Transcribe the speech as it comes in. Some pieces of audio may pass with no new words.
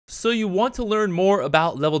So you want to learn more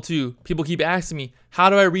about level 2. People keep asking me,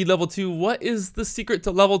 how do I read level 2? What is the secret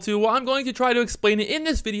to level 2? Well, I'm going to try to explain it in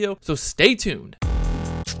this video, so stay tuned.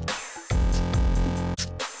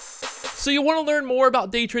 So you want to learn more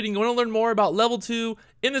about day trading, you want to learn more about level 2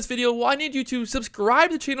 in this video, well, I need you to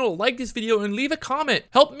subscribe to the channel, like this video, and leave a comment.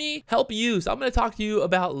 Help me help you. So I'm going to talk to you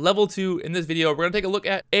about level 2 in this video. We're going to take a look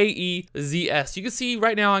at AEZS. You can see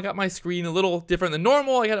right now I got my screen a little different than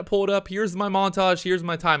normal. I got it pulled up. Here's my montage. Here's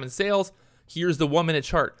my time and sales. Here's the 1-minute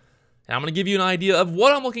chart. And I'm going to give you an idea of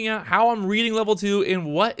what I'm looking at, how I'm reading level 2,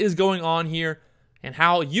 and what is going on here, and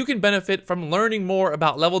how you can benefit from learning more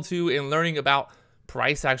about level 2 and learning about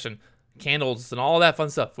price action, candles, and all that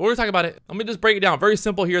fun stuff. We're gonna talk about it. Let me just break it down very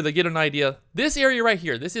simple here to get an idea. This area right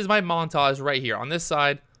here, this is my montage right here. On this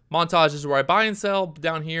side, montage is where I buy and sell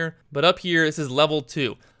down here, but up here, this is level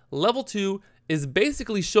 2. Level 2 is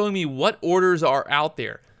basically showing me what orders are out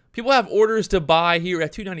there. People have orders to buy here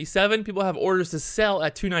at 297. People have orders to sell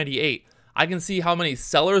at 298. I can see how many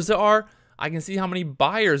sellers there are. I can see how many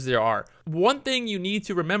buyers there are. One thing you need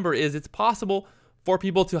to remember is it's possible for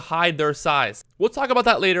people to hide their size. We'll talk about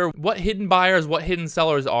that later, what hidden buyers, what hidden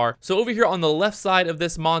sellers are. So over here on the left side of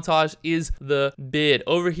this montage is the bid.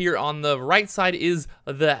 Over here on the right side is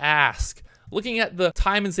the ask. Looking at the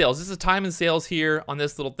time and sales, this is time and sales here on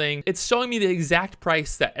this little thing. It's showing me the exact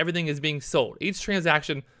price that everything is being sold. Each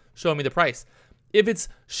transaction showing me the price. If it's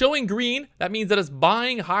showing green, that means that it's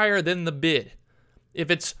buying higher than the bid.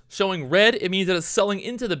 If it's showing red, it means that it's selling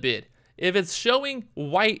into the bid. If it's showing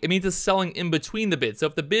white, it means it's selling in between the bids. So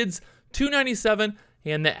if the bid's 297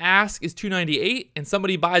 and the ask is 298 and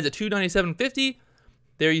somebody buys at 297.50,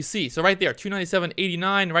 there you see. So right there,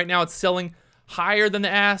 297.89. Right now it's selling higher than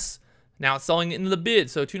the ask. Now it's selling into the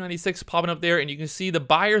bid. So 296 popping up there, and you can see the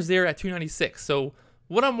buyers there at 296. So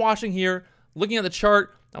what I'm watching here, looking at the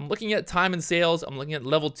chart, I'm looking at time and sales, I'm looking at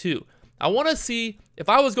level 2. I want to see if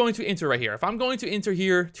I was going to enter right here. If I'm going to enter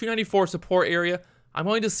here, 294 support area, I'm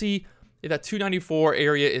going to see if that 294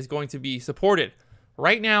 area is going to be supported.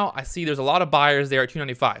 Right now, I see there's a lot of buyers there at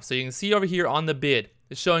 295. So you can see over here on the bid,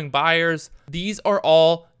 it's showing buyers. These are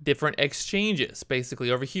all different exchanges.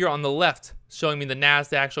 Basically, over here on the left, showing me the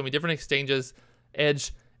NASDAQ, showing me different exchanges.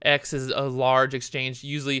 Edge X is a large exchange,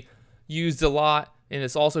 usually used a lot. And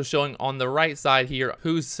it's also showing on the right side here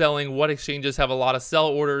who's selling, what exchanges have a lot of sell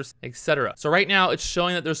orders, etc. So right now it's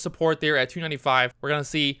showing that there's support there at 295. We're gonna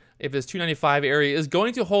see if this 295 area is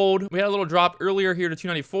going to hold. We had a little drop earlier here to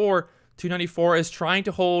 294. 294 is trying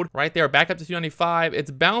to hold right there, back up to 295. It's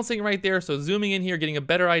bouncing right there. So zooming in here, getting a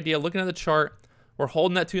better idea, looking at the chart, we're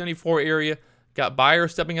holding that 294 area. Got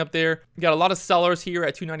buyers stepping up there. Got a lot of sellers here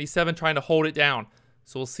at 297 trying to hold it down.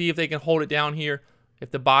 So we'll see if they can hold it down here,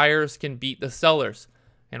 if the buyers can beat the sellers.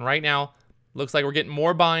 And right now, looks like we're getting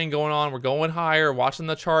more buying going on. We're going higher, watching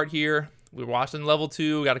the chart here. We're watching level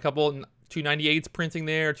 2. Got a couple 298s printing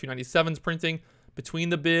there, 297s printing between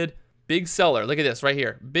the bid. Big seller, look at this right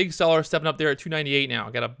here. Big seller stepping up there at 298 now.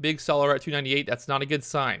 Got a big seller at 298. That's not a good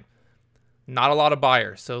sign. Not a lot of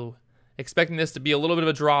buyers. So expecting this to be a little bit of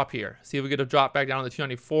a drop here. See if we get a drop back down to the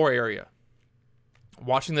 294 area.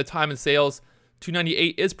 Watching the time and sales,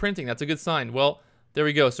 298 is printing. That's a good sign. Well, there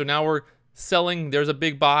we go. So now we're selling. There's a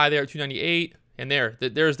big buy there at 298. And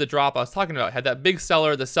there's the drop I was talking about. Had that big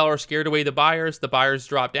seller. The seller scared away the buyers. The buyers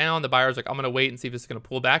dropped down. The buyers like, I'm going to wait and see if it's going to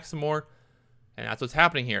pull back some more. And that's what's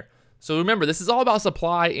happening here. So remember, this is all about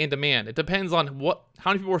supply and demand. It depends on how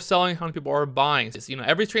many people are selling, how many people are buying. It's,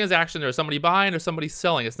 every transaction, there's somebody buying or somebody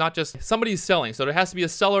selling. It's not just somebody's selling. So there has to be a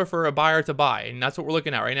seller for a buyer to buy. And that's what we're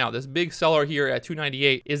looking at right now. This big seller here at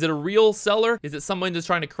 298. Is it a real seller? Is it someone just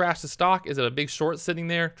trying to crash the stock? Is it a big short sitting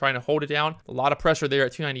there trying to hold it down? A lot of pressure there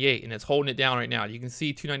at 298, and it's holding it down right now. You can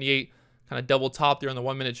see 298 kind of double top there on the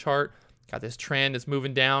 1-minute chart. Got this trend, it's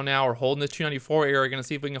moving down now. We're holding this 294 area. We're gonna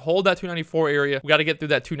see if we can hold that 294 area. We gotta get through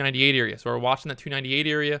that 298 area. So we're watching that 298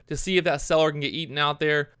 area to see if that seller can get eaten out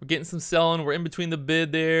there. We're getting some selling. We're in between the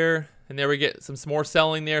bid there. And there we get some more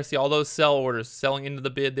selling there. See all those sell orders selling into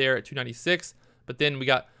the bid there at 296. But then we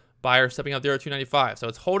got buyers stepping up there at 295. So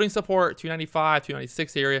it's holding support, 295,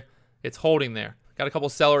 296 area. It's holding there. Got a couple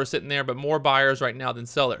sellers sitting there, but more buyers right now than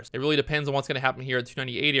sellers. It really depends on what's going to happen here at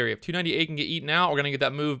 298 area. If 298 can get eaten out, we're going to get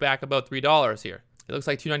that move back above $3 here. It looks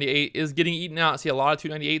like 298 is getting eaten out. See a lot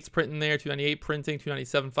of 298s printing there, 298 printing,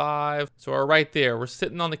 297.5. So we're right there. We're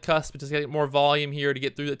sitting on the cusp, just getting more volume here to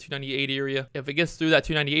get through that 298 area. If it gets through that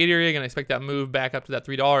 298 area, you're going to expect that move back up to that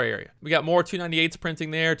 $3 area. We got more 298s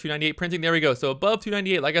printing there, 298 printing. There we go. So above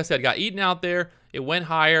 298, like I said, got eaten out there. It went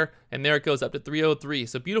higher, and there it goes up to 303.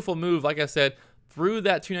 So beautiful move, like I said, through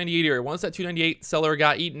that 298 area. Once that 298 seller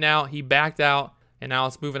got eaten out, he backed out, and now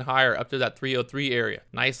it's moving higher up to that 303 area.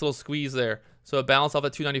 Nice little squeeze there. So it bounced off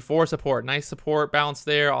at 294 support. Nice support bounce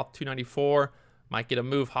there off 294. Might get a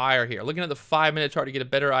move higher here. Looking at the 5-minute chart to get a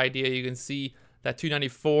better idea, you can see that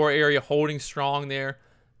 294 area holding strong there.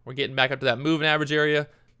 We're getting back up to that moving average area.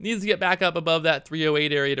 Needs to get back up above that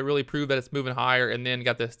 308 area to really prove that it's moving higher, and then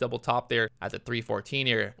got this double top there at the 314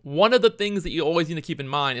 area. One of the things that you always need to keep in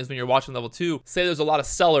mind is when you're watching level 2, say there's a lot of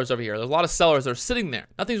sellers over here. There's a lot of sellers that are sitting there.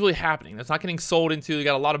 Nothing's really happening. It's not getting sold into. You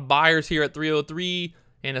got a lot of buyers here at 303,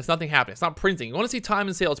 and it's nothing happening. It's not printing. You want to see time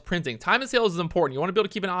and sales printing. Time and sales is important. You want to be able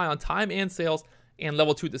to keep an eye on time and sales and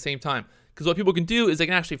level 2 at the same time. Because what people can do is they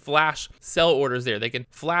can actually flash sell orders there. They can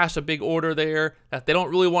flash a big order there that they don't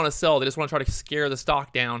really want to sell. They just want to try to scare the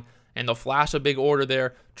stock down, and they'll flash a big order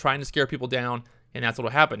there trying to scare people down, and that's what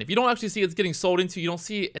will happen. If you don't actually see it's getting sold into, you don't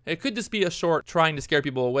see it could just be a short trying to scare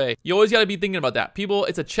people away. You always got to be thinking about that. People,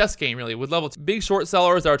 it's a chess game really with level 2. Big short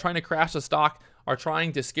sellers that are trying to crash the stock are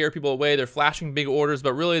trying to scare people away. They're flashing big orders,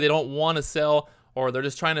 but really they don't want to sell, or they're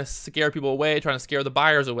just trying to scare people away, trying to scare the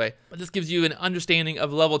buyers away. But this gives you an understanding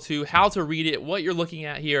of level 2, how to read it, what you're looking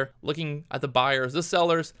at here, looking at the buyers, the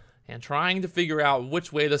sellers, and trying to figure out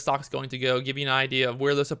which way the stock's going to go, give you an idea of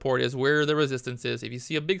where the support is, where the resistance is. If you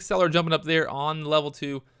see a big seller jumping up there on level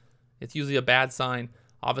 2, it's usually a bad sign.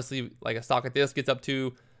 Obviously, like a stock like this gets up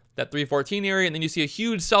to that 314 area, and then you see a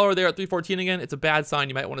huge seller there at 314 again, it's a bad sign.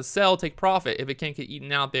 You might want to sell, take profit if it can't get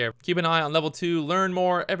eaten out there. Keep an eye on level 2, learn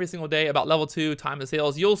more every single day about level 2, time to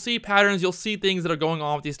sales. You'll see patterns, you'll see things that are going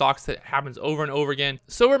on with these stocks that happens over and over again.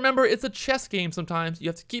 So remember, it's a chess game sometimes. You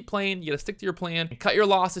have to keep playing, you got to stick to your plan, cut your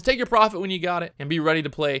losses, take your profit when you got it, and be ready to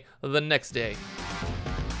play the next day.